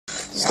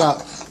Stop.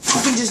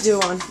 You can just do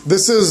one.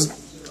 This is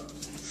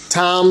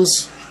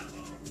Tom's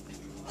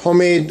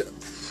homemade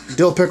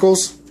dill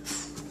pickles.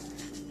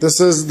 This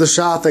is the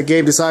shot that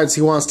Gabe decides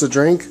he wants to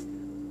drink.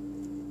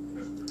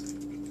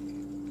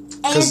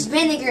 And it's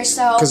vinegar,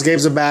 so... Because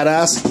Gabe's a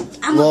badass.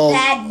 I'm a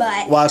bad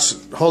butt. Watch.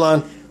 Hold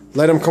on.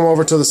 Let him come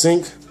over to the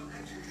sink.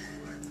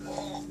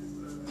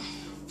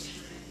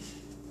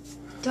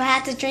 Do I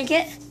have to drink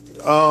it?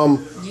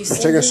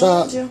 Take a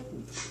shot.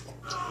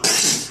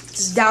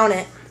 Just down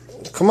it.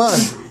 Come on.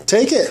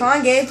 Take it. Come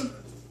on, Gabe.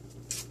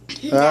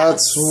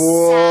 That's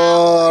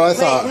what I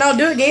thought. Wait, no,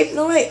 do it, Gabe.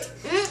 No, wait.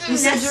 You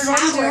said you were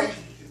going to.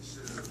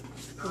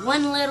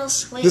 One little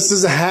swig. This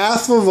is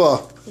half of a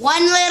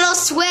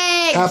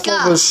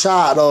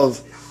shot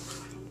of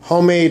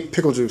homemade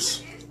pickle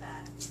juice.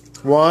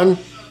 1,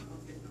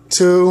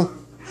 2.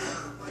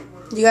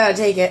 You gotta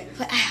take it.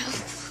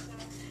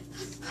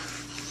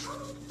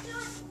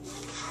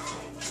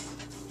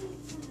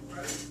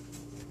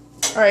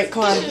 All right,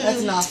 come on.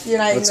 That's enough. You're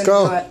not even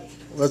gonna do it.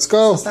 Let's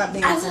go. Stop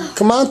dancing.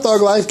 Come on,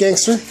 Thug Life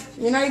Gangster.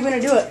 You're not even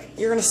gonna do it.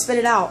 You're gonna spit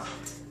it out.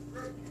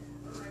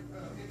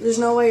 There's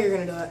no way you're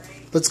gonna do it.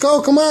 Let's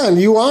go. Come on.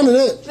 You wanted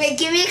it. Wait,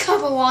 give me a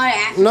cup of water.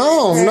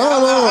 No.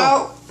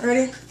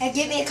 Ready? Hey,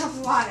 give me a cup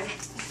of water.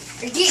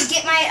 Or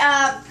get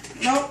my,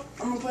 Nope.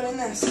 I'm gonna put in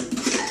this.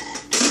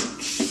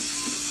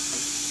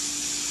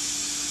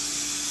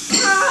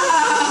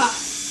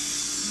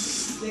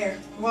 There.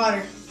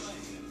 Water.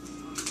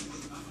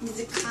 Is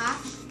it hot?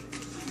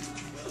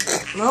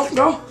 Nope.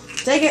 Go.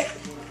 Take it.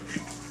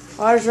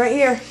 Water's right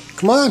here.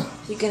 Come on.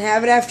 You can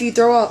have it after you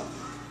throw up.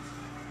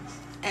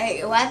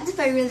 Hey, what happens if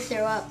I really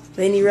throw up?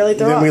 Then you really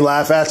throw up. Then we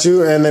laugh at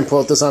you and then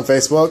put this on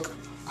Facebook.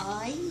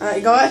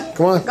 Alright, go ahead.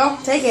 Come on. Go.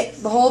 Take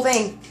it. The whole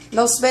thing.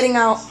 No spitting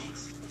out.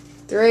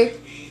 3,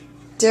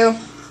 2,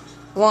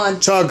 1.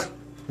 Chug.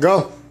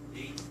 Go.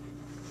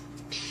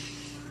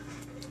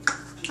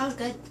 That was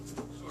good.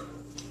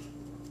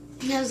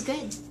 That was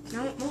good.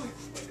 I want more.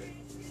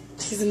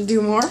 He's gonna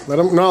do more? Let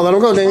him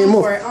go. Damien,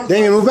 move.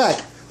 Damien, move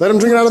back. Let him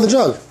drink it out of the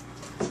jug.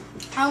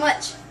 How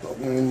much?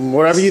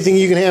 Whatever you think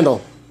you can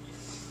handle.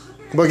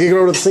 But get it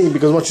over to the sink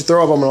because once you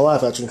throw up, I'm gonna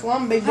laugh at you. Come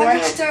on, big boy. I'm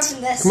gonna throw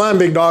from this. Come on,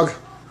 big dog.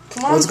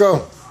 Come on. Let's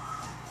go.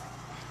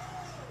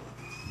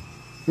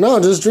 No,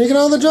 just drink it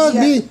out of the jug.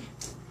 Yeah.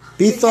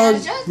 Be thug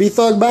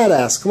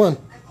badass. Come on.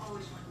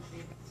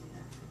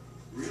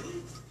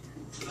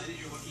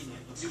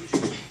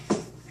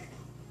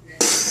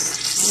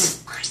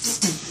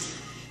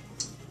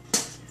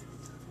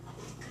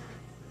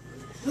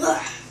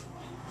 Ugh.